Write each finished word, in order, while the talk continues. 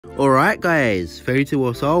Alright guys, 32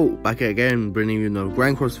 Assault, back again, bringing you another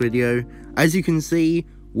Grand Cross video. As you can see,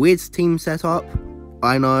 weird team setup,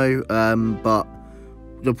 I know, but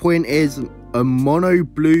the point is a mono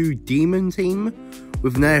blue demon team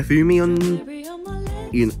with Naofumi on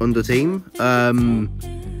the team.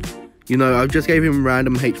 You know, I've just gave him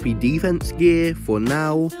random HP defense gear for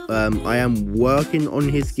now. I am working on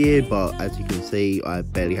his gear, but as you can see, I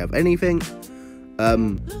barely have anything. I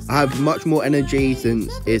have much more energy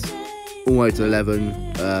since it's almost 11.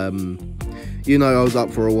 You know, I was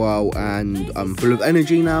up for a while and I'm full of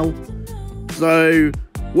energy now. So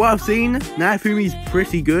what I've seen, Naofumi's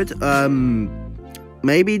pretty good.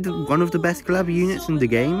 Maybe one of the best collab units in the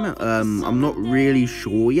game. I'm not really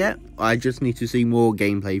sure yet. I just need to see more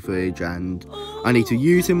gameplay footage and I need to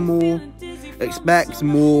use him more. Expect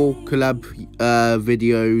more collab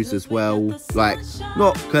videos as well, like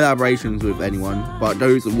not collaborations with anyone, but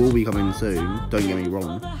those will be coming soon, don't get me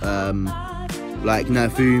wrong. Like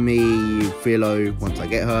Naofumi, Philo, once I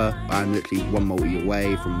get her, I'm literally one multi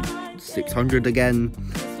away from 600 again.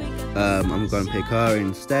 I'm going to pick her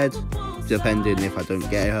instead, depending if I don't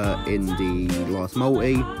get her in the last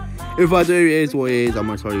multi. If I do, it is what it is. I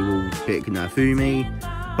most probably will pick Naofumi.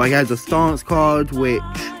 But he has a stance card, which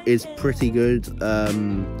is pretty good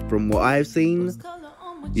from what I've seen.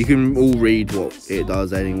 You can all read what it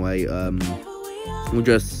does anyway. We'll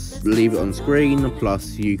just leave it on screen,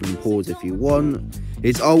 plus you can pause if you want.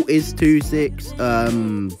 Its ult is 2-6.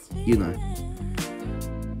 You know,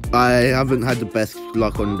 I haven't had the best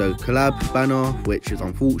luck on the collab banner, which is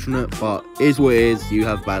unfortunate, but is what it is. You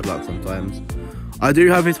have bad luck sometimes. I do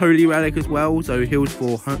have his Holy Relic as well, so heals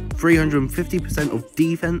for 350% of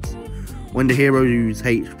defense when the hero's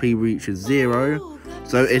HP reaches 0.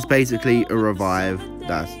 So it's basically a revive.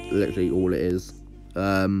 That's literally all it is.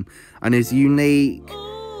 And his unique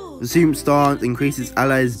assumed stance increases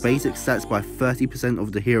allies' basic stats by 30%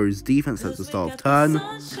 of the hero's defense at the start of turn.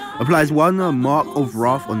 Applies 1 Mark of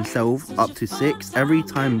Wrath on self up to 6 every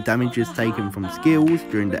time damage is taken from skills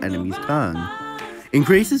during the enemy's turn.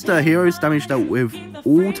 Increases the hero's damage dealt with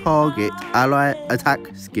all target ally attack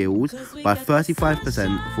skills by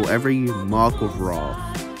 35% for every Mark of Wrath.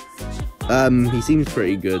 He seems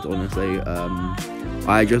pretty good, honestly.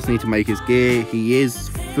 I just need to make his gear. He is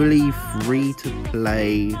fully free to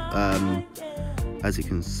play. As you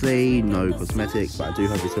can see, no cosmetics, but I do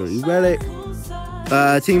have his Holy Relic.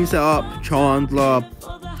 Team setup, Chandler.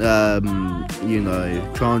 You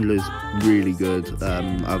know, Chandler's really good.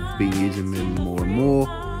 I've been using him more and more.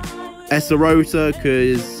 Estarossa,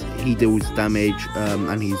 because he deals damage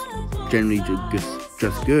and he's generally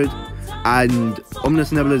just good. And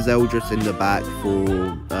Omnis Nebula Zell just in the back for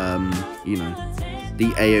you know,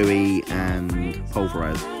 the AoE and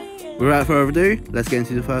Pulverize. Without further ado, let's get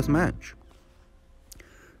into the first match.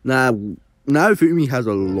 Now Naofumi has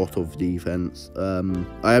a lot of defense.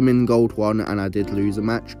 I am in gold 1 and I did lose a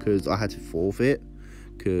match because I had to forfeit.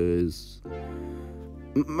 Because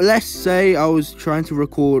let's say I was trying to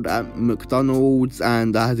record at McDonald's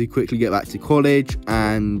and I had to quickly get back to college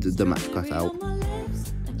and the match cut out.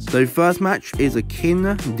 So first match is a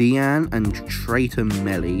Kin, Dian and Traitor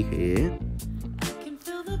Melee here.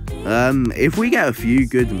 If we get a few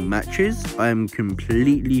good matches, I'm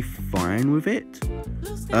completely fine with it.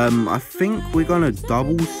 I think we're gonna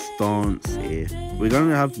double stance here. We're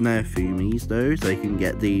gonna have Naofumi's though, so they can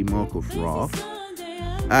get the Mark of Wrath.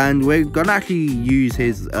 And we're gonna actually use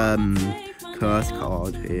his curse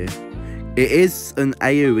card here. It is an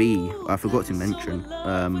AoE, I forgot to mention.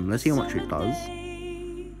 Let's see how much it does.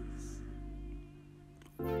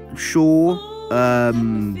 Sure,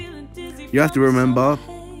 you have to remember,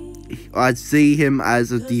 I'd see him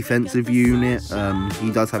as a defensive unit.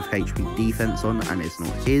 He does have HP defense on and it's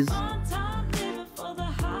not his.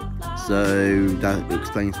 So that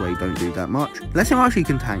explains why you don't do that much. Let's see how much he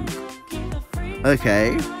can tank.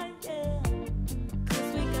 Okay.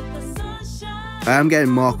 I am getting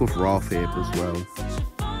Mark of Wrath here as well.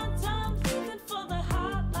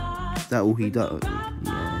 Is that all he does?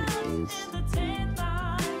 Yeah, it is.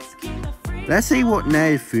 Let's see what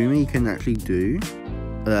Naofumi can actually do.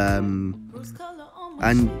 And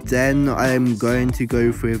then I'm going to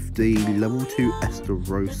go with the level 2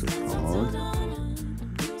 Estarossa card.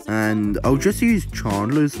 And I'll just use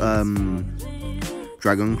Chandler's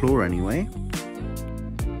Dragon Claw anyway.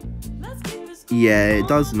 Yeah, it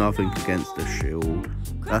does nothing against the shield.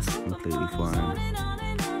 That's completely fine.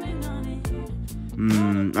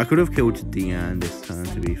 I could have killed Dian this turn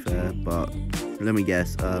to be fair, but let me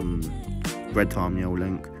guess, Red Tarmiel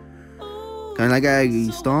Link. Can I get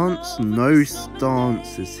a stance? No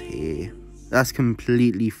stances here. That's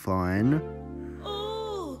completely fine.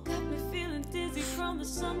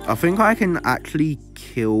 I think I can actually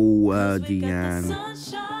kill Deanne.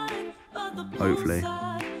 Hopefully.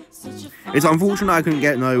 It's unfortunate I couldn't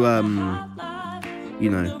get no, you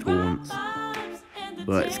know, taunts.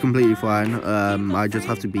 But it's completely fine. I just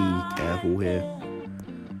have to be careful here.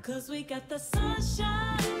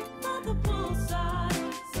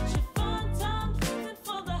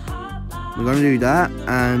 We're gonna do that,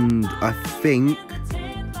 and I think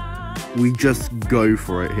we just go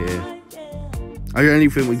for it here. I only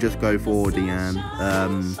think we just go for Deanne.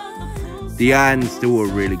 Deanne's still a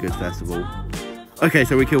really good festival. Okay,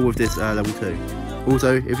 so we kill with this level 2.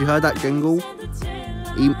 Also, if you heard that jingle,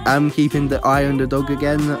 I'm keeping the eye on the dog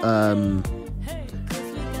again.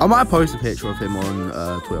 I might post a picture of him on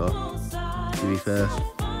Twitter, to be fair,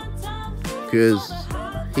 because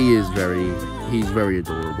he's very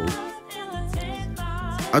adorable.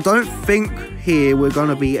 I don't think here we're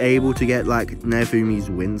gonna be able to get like Naofumi's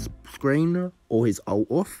win screen or his ult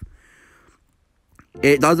off.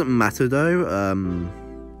 It doesn't matter though.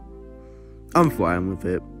 I'm fine with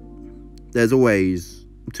it. There's always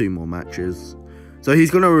 2 more matches. So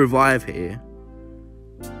he's gonna revive here.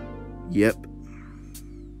 Yep.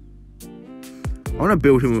 I wanna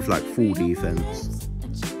build him with like full defense.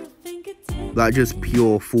 Like just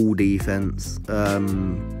pure full defense.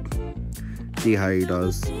 See how he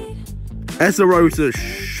does. Estarossa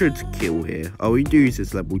should kill here. Oh, he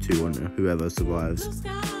uses level 2 on whoever survives.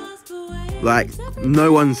 Like,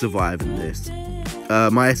 no one's surviving this.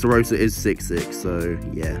 My Estarossa is 6-6, so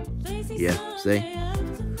yeah. Yeah, see?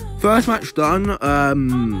 First match done.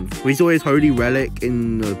 We saw his Holy Relic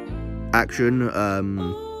in action.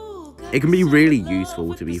 It can be really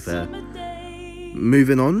useful, to be fair.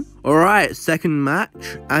 Moving on. Alright, second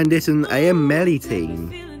match. And it's an AM melee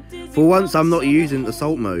team. For once, I'm not using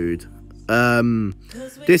assault mode.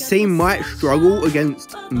 This team might struggle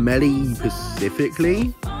against melee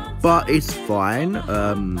specifically, but it's fine.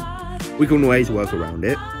 We can always work around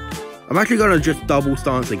it. I'm actually going to just double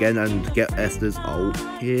stance again and get Esther's ult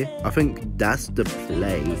here. I think that's the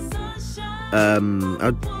play.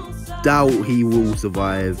 I doubt he will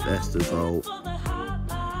survive Esther's ult.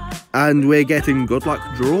 And we're getting good luck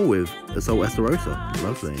draw with Assault Estarossa.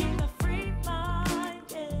 Lovely.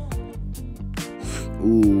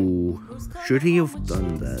 Ooh, should he have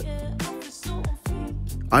done that?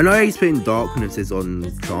 I know he's putting darknesses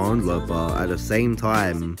on Chandler, but at the same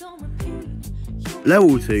time,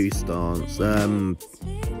 level 2 stance,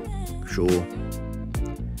 sure.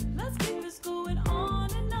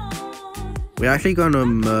 We're actually gonna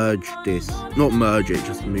merge this, not merge it,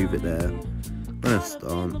 just move it there. I'm gonna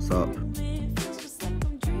stance up.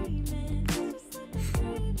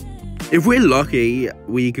 If we're lucky,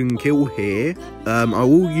 we can kill here. I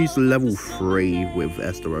will use the level 3 with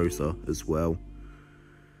Estarossa as well.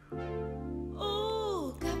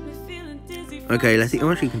 Okay, let's see how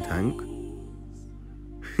much he can tank.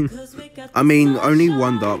 I mean, only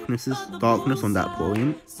 1 darkness on that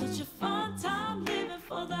point.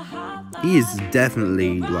 He is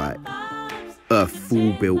definitely like a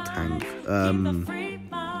full built tank.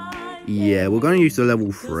 Yeah, we're gonna use the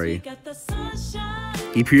level 3.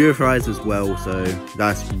 He purifies as well, so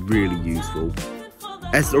that's really useful.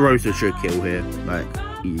 Estarossa should kill here. Like,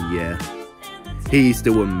 yeah. He's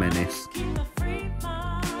still a menace.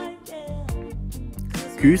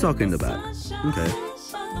 Cusack in the back. Okay.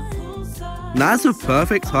 That's a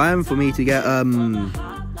perfect time for me to get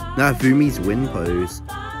Naofumi's win pose.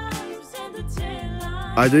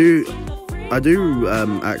 I do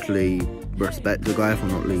actually respect the guy for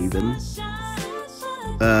not leaving.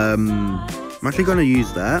 I'm actually gonna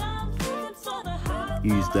use that,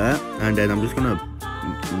 and then I'm just gonna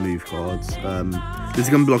move cards. This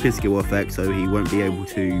is gonna block his skill effect, so he won't be able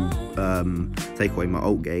to take away my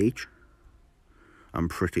ult gauge. I'm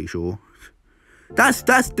pretty sure. That's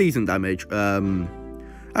decent damage.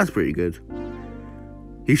 That's pretty good.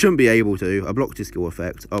 He shouldn't be able to. I blocked his skill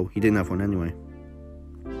effect. Oh, he didn't have one anyway.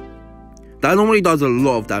 That normally does a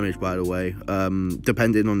lot of damage, by the way,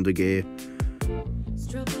 depending on the gear.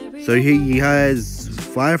 So he has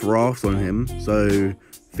 5 wraths on him, so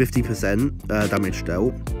 50% damage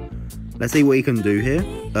dealt. Let's see what he can do here.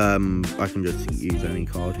 I can just use any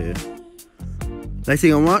card here. Let's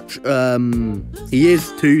see how much. He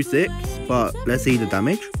is 2-6, but let's see the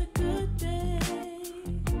damage.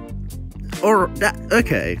 Or that,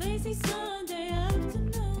 okay.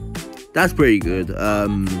 That's pretty good.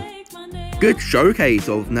 Good showcase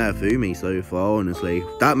of Naofumi so far, honestly.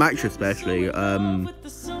 That match especially.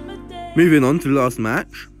 Moving on to the last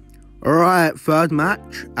match. Alright, third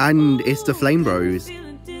match, and it's the Flame Bros.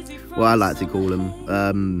 Well, I like to call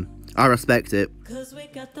them. I respect it.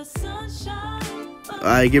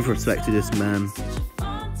 I give respect to this man.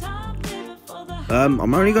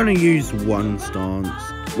 I'm only gonna use one stance.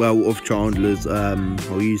 Well, of Chandler's.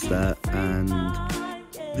 I'll use that and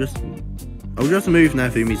I'll just move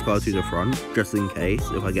Naofumi's card to the front, just in case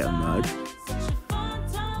if I get a merge.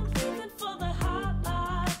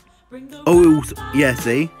 Oh, yeah,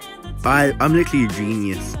 see? I'm literally a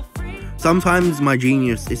genius. Sometimes my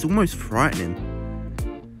genius is almost frightening.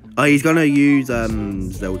 Oh, he's gonna use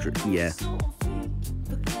Zeldra. Yeah.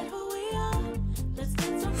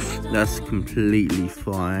 That's completely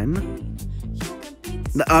fine.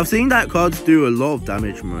 I've seen that cards do a lot of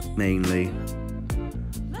damage mainly.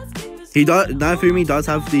 Naofumi does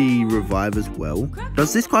have the revive as well.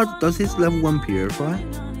 Does his level 1 purify?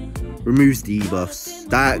 Removes debuffs.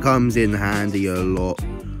 That comes in handy a lot.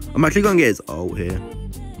 I'm actually gonna get his ult here.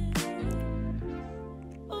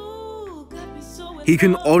 He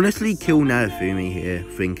can honestly kill Naofumi here,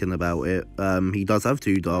 thinking about it. He does have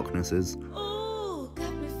 2 darknesses.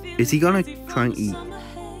 Is he gonna try and eat?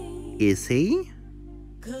 Is he?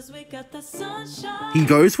 He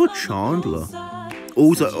goes for Chandler.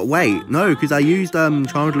 Also, wait, no, because I used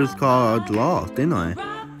Chandler's card last, didn't I?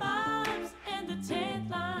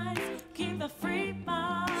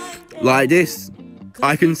 Like this,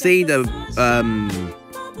 I can see the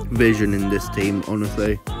vision in this team,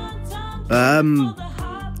 honestly.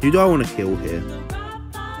 Who do I want to kill here?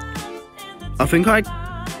 I think I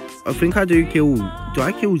do kill. Do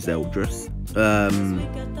I kill Zeldris?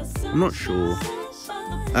 I'm not sure.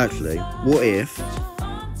 Actually, what if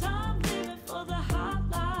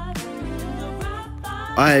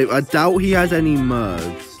I doubt he has any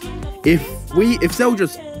mergs. If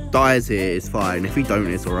Zeldris dies here, it's fine. If he don't,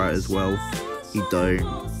 it's alright as well. He don't.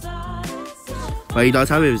 But he does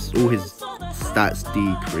have all his stats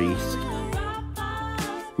decreased.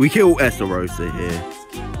 We kill Estarossa here.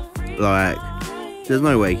 Like, there's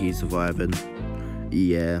no way he's surviving.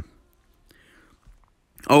 Yeah.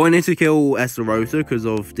 I wanted to kill Estarossa because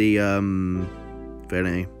of the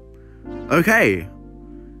thingy. Okay.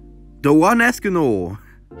 The one Escanor.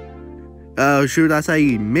 Should I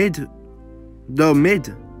say mid? The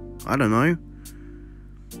mid. I don't know.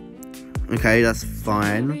 Okay, that's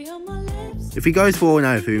fine. If he goes for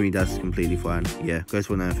Naofumi, that's completely fine. Yeah, goes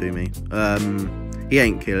for Naofumi. He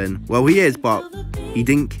ain't killing. Well, he is, but he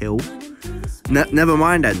didn't kill. Never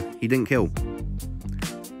mind then. He didn't kill.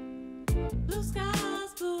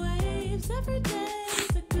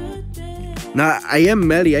 Nah, AM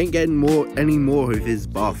Melly ain't getting any more of his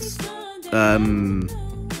buffs.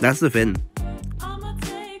 That's the thing.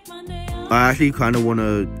 I actually kind of want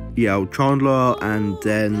to yell Chandler, and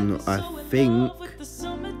then I think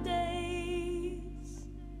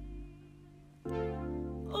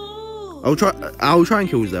I'll try and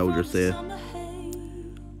kill Zeldris here.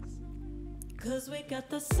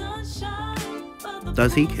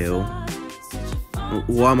 Does he kill?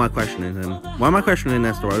 Why am I questioning him? Why am I questioning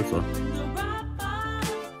Estarossa?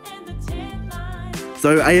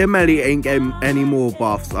 So AML ain't getting any more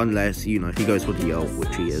buffs unless, you know, he goes for the ult,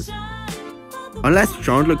 which he is. Unless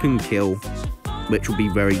Chandler can kill, which will be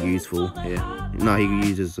very useful here. No, he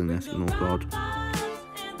uses an Escanor card.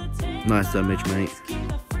 Nice damage, mate.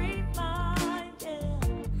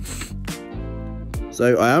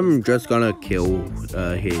 So I am just gonna kill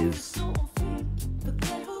his...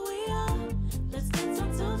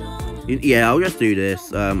 Yeah, I'll just do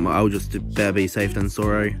this. I'll just better be safe than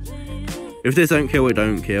sorry. If this don't kill, it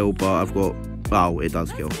don't kill, but I've got... Oh, it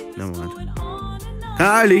does kill. Never mind. Can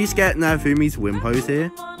I at least get Naofumi's Wimpos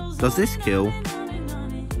here? Does this kill?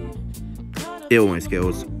 It almost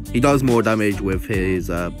kills. He does more damage with his,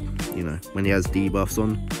 you know, when he has debuffs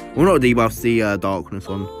on. Well, not debuffs, the darkness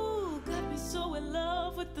on.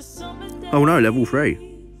 Oh no, level 3.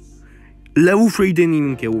 Level 3 didn't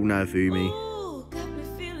even kill Naofumi.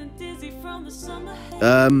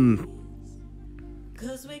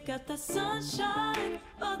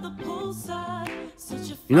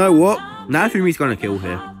 You know what? Naofumi's gonna kill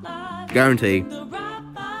here. Guarantee.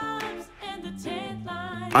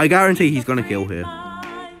 I guarantee he's gonna kill here.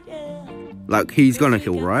 Like, he's gonna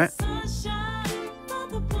kill, right?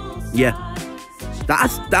 Yeah.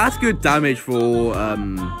 That's good damage for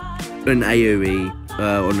an AoE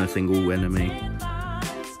on a single enemy.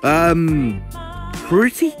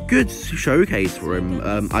 Pretty good showcase for him.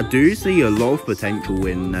 I do see a lot of potential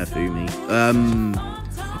in Naofumi.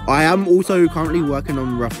 I am also currently working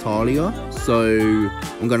on Raftalia, so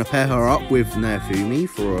I'm gonna pair her up with Naofumi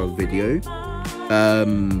for a video.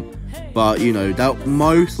 But you know, that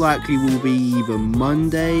most likely will be either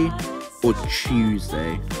Monday or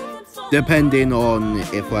Tuesday. depending on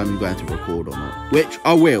if I'm going to record or not, which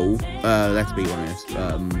I will. Let's be honest.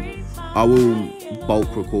 I will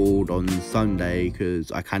bulk record on Sunday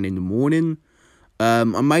because I can in the morning. I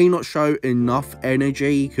may not show enough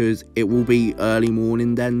energy because it will be early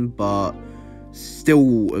morning then, but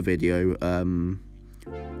still a video.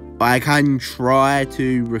 I can try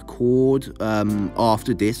to record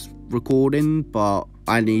after this recording, but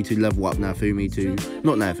I need to level up Naofumi to,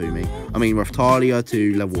 not Naofumi, I mean Raftalia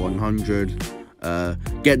to level 100,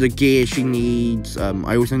 get the gear she needs.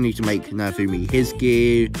 I also need to make Naofumi his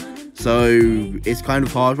gear, so it's kind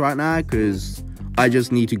of hard right now because I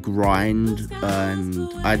just need to grind, and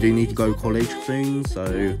I do need to go to college soon,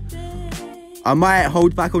 so I might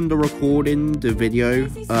hold back on the recording the video,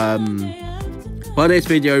 but this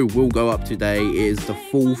video will go up today. It is the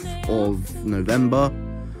 4th of November.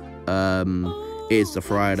 It's the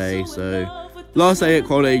Friday, so last day at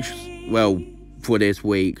college, well, for this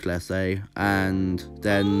week, let's say, and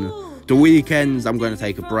then the weekends I'm going to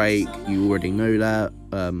take a break. You already know that.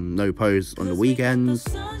 No posts on the weekends,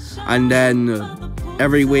 and then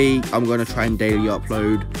every week I'm going to try and daily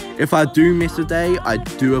upload. If I do miss a day, I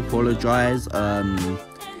do apologize.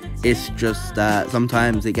 It's just that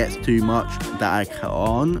sometimes it gets too much that I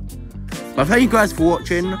can't. But thank you guys for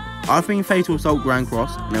watching. I've been Fatal Assault Grand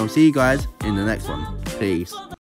Cross, and I'll see you guys in the next one. Peace.